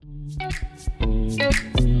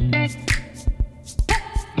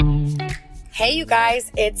Hey you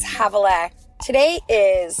guys, it's Havilah. Today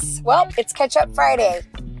is, it's Catch Up Friday.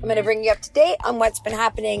 I'm going to bring you up to date on what's been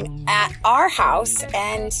happening at our house.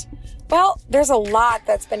 And, there's a lot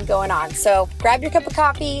that's been going on. So grab your cup of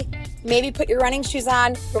coffee, maybe put your running shoes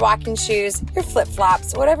on, your walking shoes, your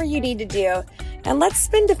flip-flops, whatever you need to do. And let's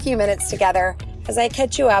spend a few minutes together as I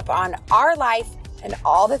catch you up on our life and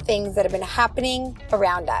all the things that have been happening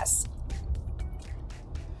around us.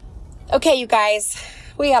 Okay, you guys,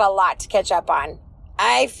 we got a lot to catch up on.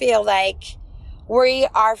 I feel like we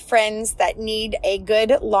are friends that need a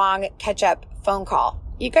good, long catch-up phone call.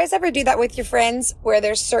 You guys ever do that with your friends where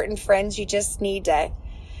there's certain friends you just need to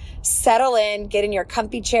settle in, get in your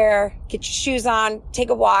comfy chair, get your shoes on,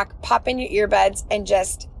 take a walk, pop in your earbuds, and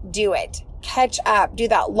just do it. Catch up. Do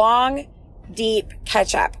that long, deep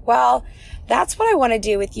catch up. Well, that's what I want to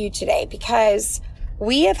do with you today because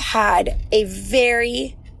we have had a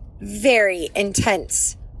very, very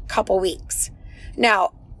intense couple weeks.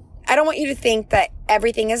 Now, I don't want you to think that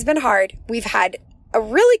everything has been hard. We've had a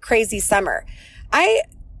really crazy summer.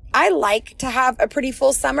 I like to have a pretty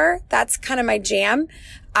full summer. That's kind of my jam.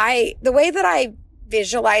 The way that I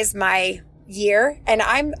visualize my year, and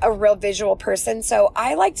I'm a real visual person, so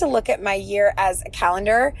I like to look at my year as a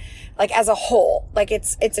calendar, like as a whole. Like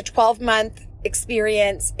it's a 12-month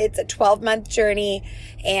experience. It's a 12-month journey,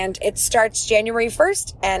 and it starts January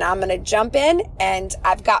 1st, and I'm going to jump in, and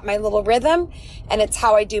I've got my little rhythm, and it's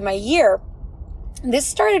how I do my year. This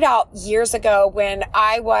started out years ago when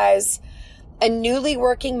I was a newly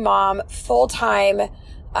working mom, full-time,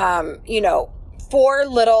 4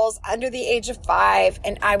 littles under the age of 5,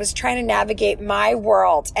 and I was trying to navigate my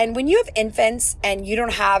world. And when you have infants and you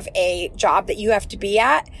don't have a job that you have to be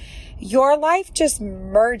at, your life just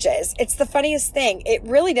merges. It's the funniest thing. It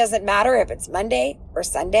really doesn't matter if it's Monday or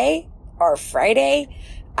Sunday or Friday.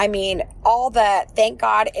 I mean, thank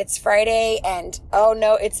God it's Friday and, oh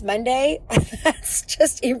no, it's Monday. That's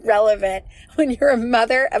just irrelevant. When you're a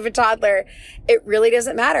mother of a toddler, it really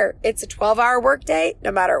doesn't matter. It's a 12-hour workday,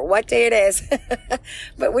 no matter what day it is.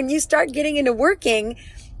 But when you start getting into working,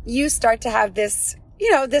 you start to have this,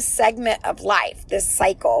 this segment of life, this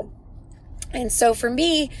cycle. And so for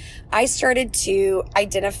me, I started to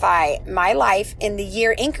identify my life in the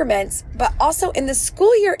year increments, but also in the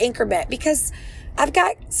school year increment, because I've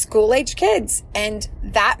got school-age kids and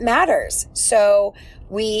that matters. So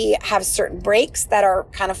we have certain breaks that are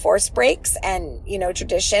kind of forced breaks and,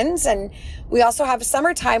 traditions. And we also have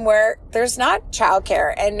summertime where there's not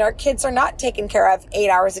childcare and our kids are not taken care of 8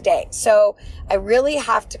 hours a day. So I really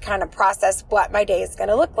have to kind of process what my day is going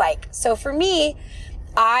to look like. So for me,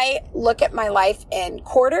 I look at my life in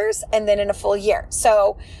quarters and then in a full year.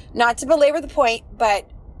 So not to belabor the point, but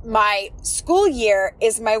my school year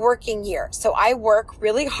is my working year. So I work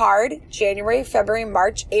really hard January, February,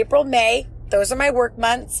 March, April, May. Those are my work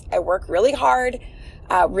months. I work really hard,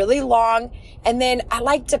 really long. And then I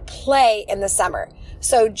like to play in the summer.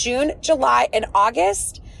 So June, July, and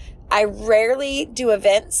August, I rarely do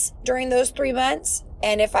events during those 3 months.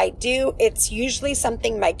 And if I do, it's usually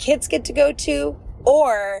something my kids get to go to,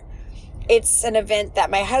 or it's an event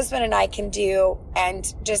that my husband and I can do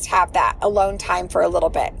and just have that alone time for a little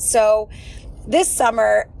bit. So this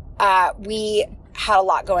summer, we had a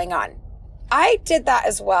lot going on. I did that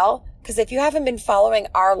as well, because if you haven't been following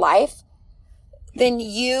our life, then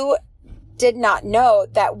you did not know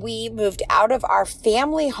that we moved out of our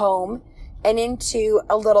family home and into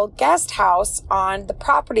a little guest house on the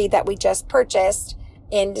property that we just purchased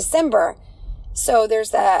in December. So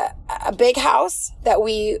there's a big house that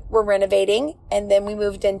we were renovating, and then we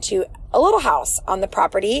moved into a little house on the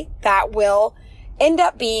property that will end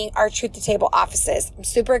up being our Truth to Table offices. I'm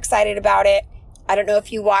super excited about it. I don't know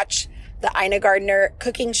if you watch the Ina Gardner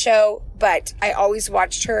cooking show, but I always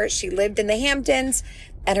watched her. She lived in the Hamptons,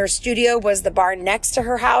 and her studio was the bar next to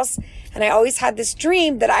her house. And I always had this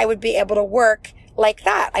dream that I would be able to work like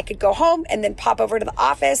that. I could go home and then pop over to the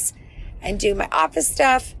office and do my office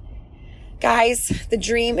stuff. Guys, the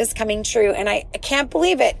dream is coming true, and I can't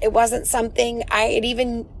believe it. It wasn't something I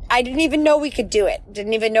didn't even know we could do it.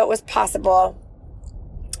 Didn't even know it was possible.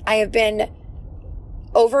 I have been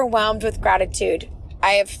overwhelmed with gratitude.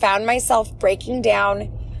 I have found myself breaking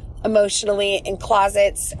down emotionally in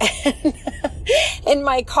closets and in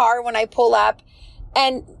my car when I pull up.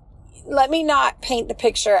 And let me not paint the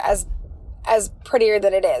picture as prettier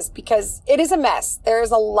than it is, because it is a mess. There is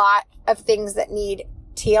a lot of things that need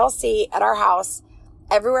TLC at our house.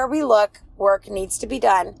 Everywhere we look, work needs to be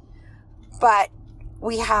done. But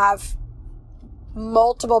we have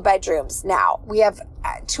multiple bedrooms now. We have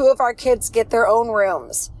 2 of our kids get their own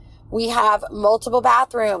rooms. We have multiple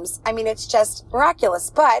bathrooms. I mean, it's just miraculous.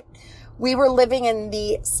 But we were living in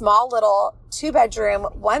the small little 2-bedroom,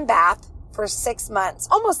 1 bath for 6 months,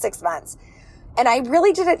 almost 6 months. And I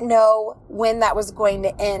really didn't know when that was going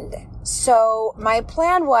to end. So my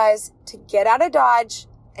plan was to get out of Dodge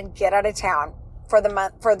and get out of town for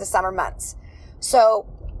the summer months. So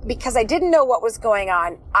because I didn't know what was going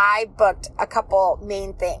on, I booked a couple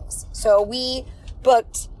main things. So we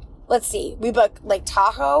booked Lake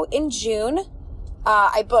Tahoe in June.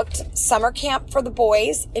 I booked summer camp for the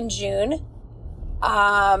boys in June.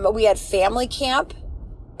 We had family camp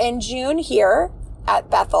in June here at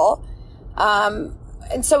Bethel.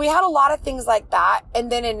 And so we had a lot of things like that.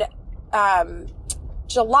 And then in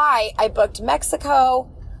July, I booked Mexico.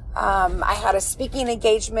 I had a speaking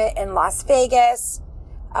engagement in Las Vegas.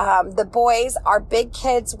 The boys, our big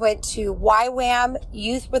kids, went to YWAM,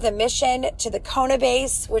 Youth with a Mission, to the Kona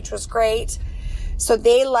base, which was great. So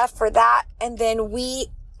they left for that. And then we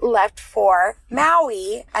left for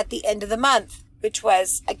Maui at the end of the month, which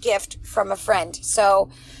was a gift from a friend. So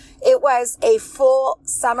it was a full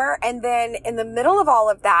summer. And then in the middle of all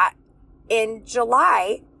of that, in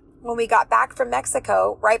July, when we got back from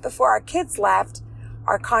Mexico, right before our kids left,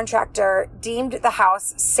 our contractor deemed the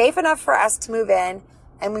house safe enough for us to move in,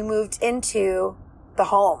 and we moved into the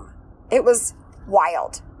home. It was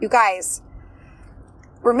wild. You guys,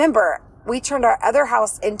 remember, we turned our other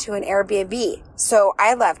house into an Airbnb. So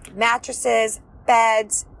I left mattresses,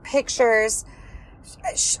 beds, pictures.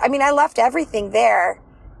 I mean, I left everything there.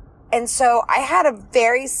 And so I had a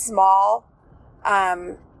very small,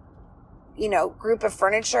 group of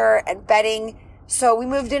furniture and bedding. So we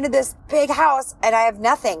moved into this big house and I have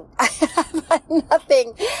nothing. I have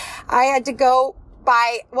nothing. I had to go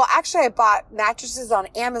I bought mattresses on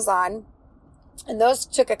Amazon, and those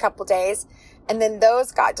took a couple days, and then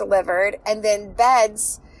those got delivered. And then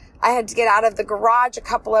beds, I had to get out of the garage, a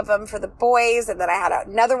couple of them for the boys. And then I had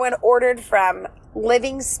another one ordered from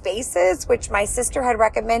Living Spaces, which my sister had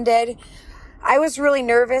recommended. I was really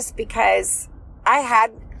nervous because I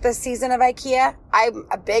had the season of IKEA. I'm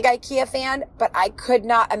a big IKEA fan, but I could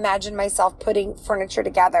not imagine myself putting furniture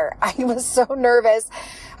together. I was so nervous.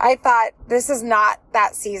 I thought, this is not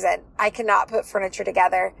that season. I cannot put furniture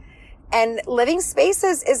together. And Living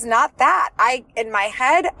Spaces is not that. In my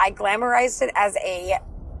head, I glamorized it as a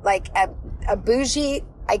bougie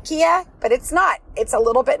IKEA, but it's not. It's a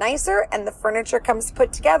little bit nicer, and the furniture comes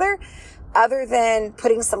put together other than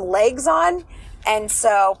putting some legs on. And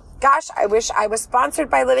so, gosh, I wish I was sponsored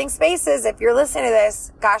by Living Spaces. If you're listening to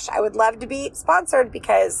this, gosh, I would love to be sponsored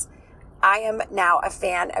because I am now a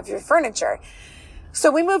fan of your furniture. So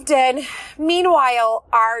we moved in. Meanwhile,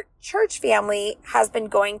 our church family has been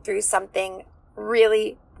going through something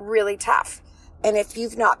really, really tough. And if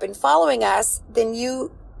you've not been following us, then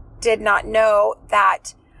you did not know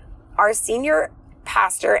that our senior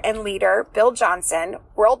pastor and leader, Bill Johnson,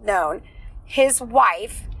 world known, his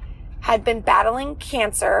wife had been battling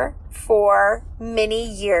cancer for many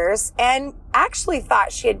years and actually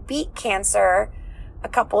thought she had beat cancer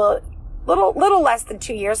little less than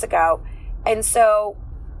 2 years ago. And so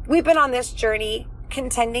we've been on this journey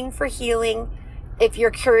contending for healing. If you're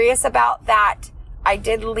curious about that, I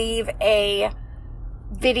did leave a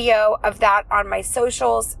video of that on my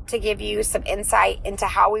socials to give you some insight into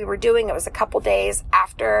how we were doing. It was a couple days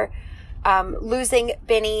after losing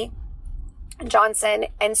Benny Johnson.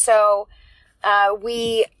 And so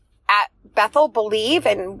we at Bethel believe,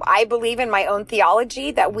 and I believe in my own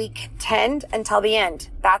theology, that we contend until the end.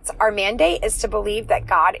 That's our mandate, is to believe that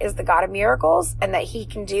God is the God of miracles and that he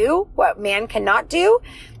can do what man cannot do.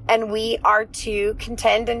 And we are to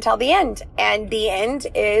contend until the end. And the end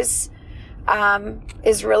is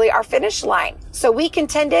really our finish line. So we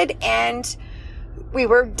contended, and we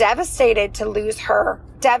were devastated to lose her.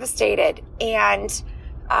 Devastated. And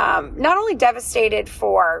not only devastated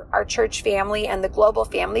for our church family and the global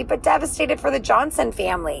family, but devastated for the Johnson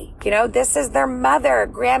family. You know, this is their mother,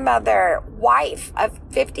 grandmother, wife of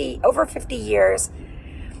over 50 years.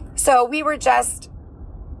 So we were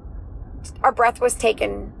our breath was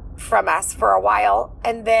taken from us for a while.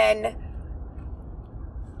 And then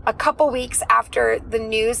a couple weeks after the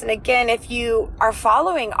news, and again, if you are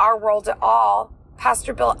following Our World at all,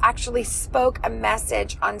 Pastor Bill actually spoke a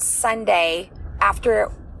message on Sunday after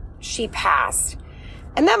she passed.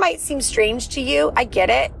 And that might seem strange to you. I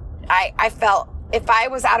get it. I felt if I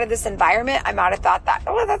was out of this environment, I might have thought that,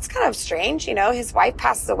 oh, that's kind of strange. You know, his wife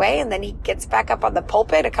passes away and then he gets back up on the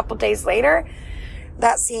pulpit a couple days later.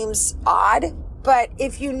 That seems odd. But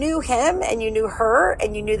if you knew him and you knew her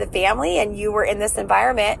and you knew the family and you were in this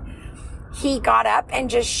environment, he got up and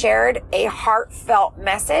just shared a heartfelt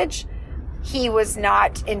message. He was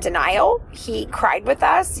not in denial. He cried with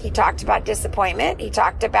us. He talked about disappointment. He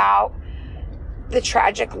talked about the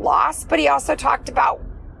tragic loss, but he also talked about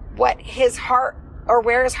what his heart, or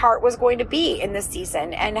where his heart was going to be in this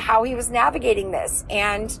season and how he was navigating this.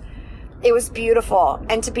 And it was beautiful.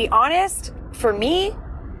 And to be honest, for me,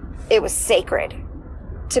 it was sacred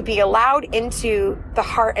to be allowed into the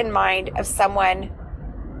heart and mind of someone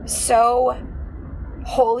so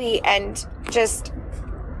holy and just,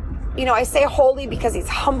 I say holy because he's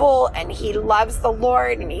humble and he loves the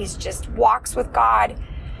Lord and he's just walks with God.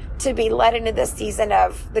 To be led into this season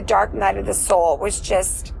of the dark night of the soul was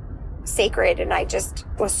just sacred, and I just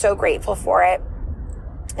was so grateful for it.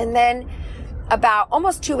 And then about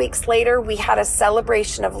almost 2 weeks later, we had a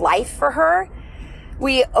celebration of life for her.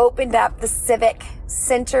 We opened up the Civic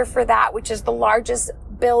Center for that, which is the largest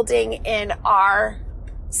building in our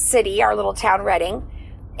city, our little town, Redding.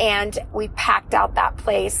 And we packed out that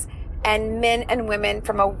place, and men and women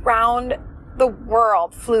from around the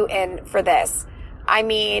world flew in for this. I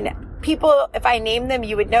mean, people, if I name them,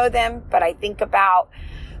 you would know them, but I think about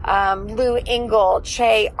Lou Engle,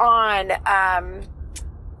 Che On,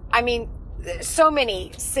 so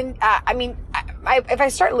many. If I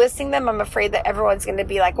start listing them, I'm afraid that everyone's going to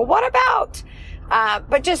be like, well, what about?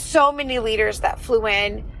 But just so many leaders that flew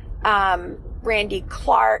in, Randy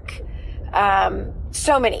Clark,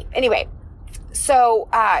 so many. Anyway, so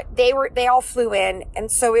they all flew in,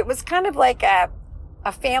 and so it was kind of like a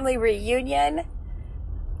family reunion.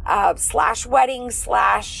 / wedding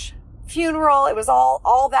 / funeral. It was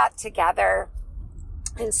all that together.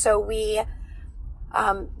 And so we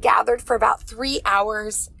gathered for about 3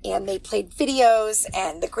 hours, and they played videos,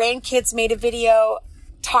 and the grandkids made a video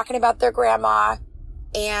talking about their grandma.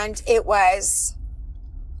 And it was,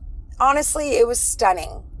 honestly, it was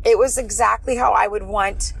stunning. It was exactly how I would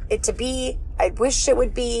want it to be. I wish it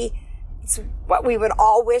would be. It's what we would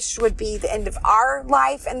all wish would be the end of our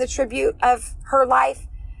life and the tribute of her life.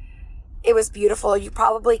 It was beautiful. You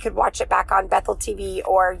probably could watch it back on Bethel TV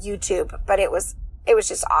or YouTube, but it was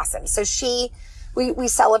just awesome. So we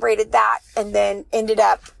celebrated that, and then ended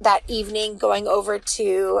up that evening going over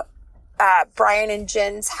to Brian and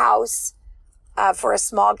Jen's house for a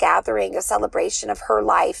small gathering, a celebration of her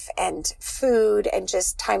life, and food, and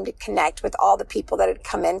just time to connect with all the people that had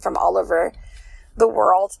come in from all over the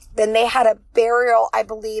world. Then they had a burial, I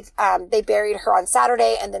believe. They buried her on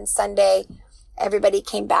Saturday, and then Sunday everybody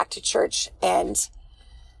came back to church and,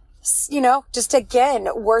 just again,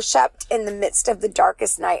 worshiped in the midst of the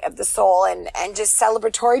darkest night of the soul, and just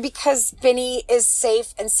celebratory because Benny is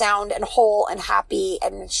safe and sound and whole and happy,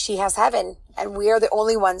 and she has heaven, and we are the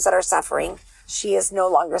only ones that are suffering. She is no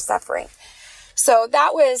longer suffering. So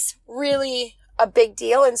that was really a big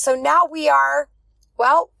deal. And so now we are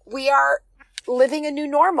living a new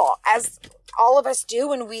normal, as all of us do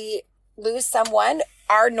when we lose someone.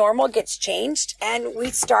 Our normal gets changed, and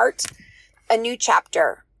we start a new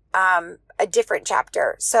chapter, a different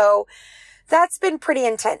chapter. So that's been pretty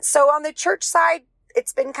intense. So on the church side,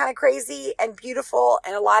 it's been kind of crazy and beautiful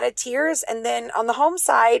and a lot of tears. And then on the home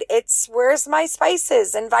side, it's where's my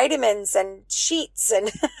spices and vitamins and sheets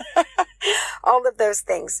and all of those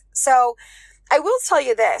things. So I will tell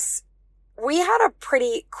you this. We had a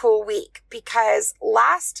pretty cool week because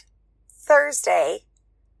last Wednesday,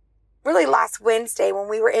 when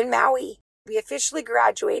we were in Maui, we officially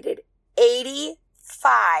graduated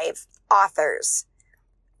 85 authors.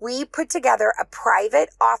 We put together a private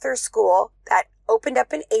author school that opened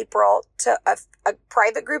up in April to a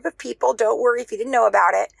private group of people. Don't worry if you didn't know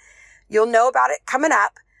about it. You'll know about it coming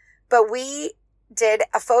up. But we did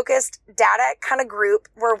a focused data kind of group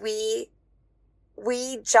where we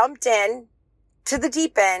jumped in to the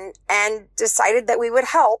deep end and decided that we would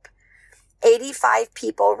help 85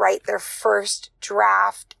 people write their first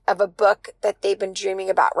draft of a book that they've been dreaming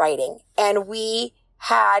about writing. And we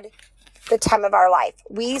had the time of our life.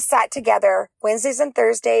 We sat together Wednesdays and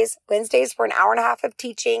Thursdays. Wednesdays were an hour and a half of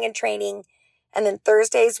teaching and training. And then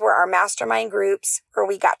Thursdays were our mastermind groups where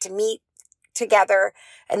we got to meet together,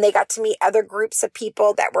 and they got to meet other groups of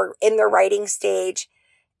people that were in their writing stage.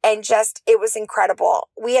 And just, it was incredible.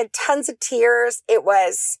 We had tons of tears. It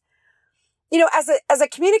was, as a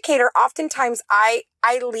communicator, oftentimes I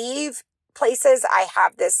leave places. I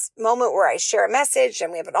have this moment where I share a message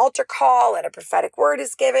and we have an altar call and a prophetic word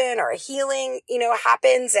is given or a healing,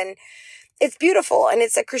 happens, and it's beautiful and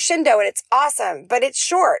it's a crescendo and it's awesome, but it's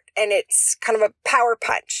short and it's kind of a power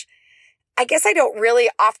punch. I guess I don't really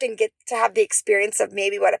often get to have the experience of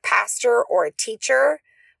maybe what a pastor or a teacher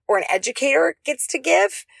or an educator gets to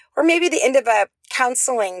give, or maybe the end of a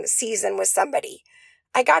counseling season with somebody.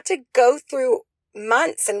 I got to go through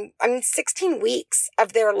months 16 weeks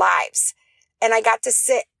of their lives. And I got to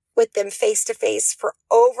sit with them face to face for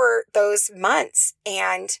over those months.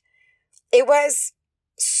 And it was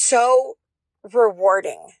so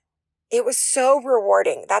rewarding. It was so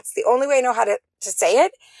rewarding. That's the only way I know how to say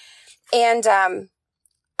it. And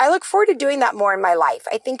I look forward to doing that more in my life.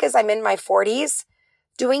 I think as I'm in my 40s,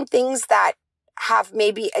 doing things that have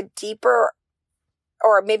maybe a deeper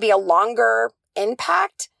or maybe a longer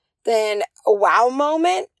impact than a wow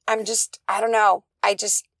moment. I don't know.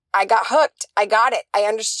 I got hooked. I got it. I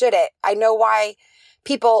understood it. I know why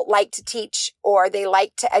people like to teach, or they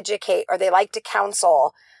like to educate, or they like to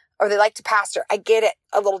counsel, or they like to pastor. I get it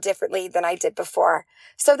a little differently than I did before.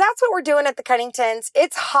 So that's what we're doing at the Cunningtons.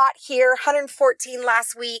 It's hot here, 114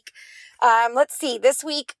 last week. Let's see, this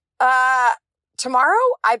week, tomorrow,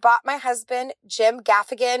 I bought my husband, Jim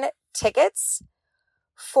Gaffigan, tickets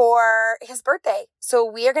for his birthday. So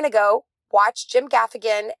we are going to go watch Jim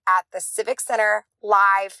Gaffigan at the Civic Center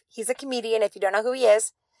live. He's a comedian, if you don't know who he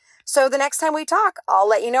is. So the next time we talk, I'll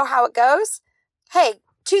let you know how it goes. Hey,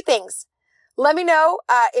 2 things. Let me know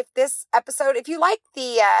if this episode, if you like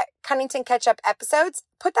the Cunnington Catch-Up episodes,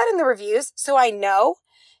 put that in the reviews so I know.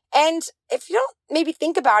 And if you don't maybe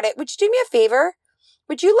think about it, would you do me a favor?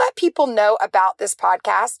 Would you let people know about this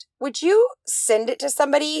podcast? Would you send it to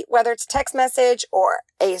somebody, whether it's a text message or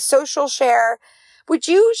a social share? Would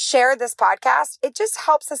you share this podcast? It just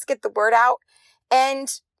helps us get the word out.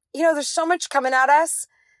 And, there's so much coming at us.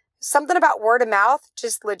 Something about word of mouth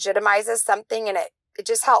just legitimizes something, and it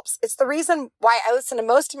just helps. It's the reason why I listen to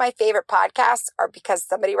most of my favorite podcasts are because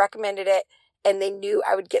somebody recommended it and they knew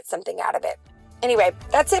I would get something out of it. Anyway,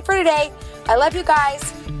 that's it for today. I love you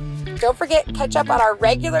guys. Don't forget, catch up on our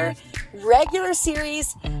regular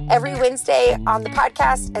series every Wednesday on the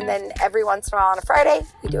podcast. And then every once in a while on a Friday,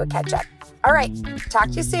 we do a catch up. All right. Talk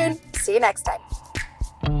to you soon. See you next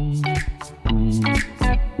time.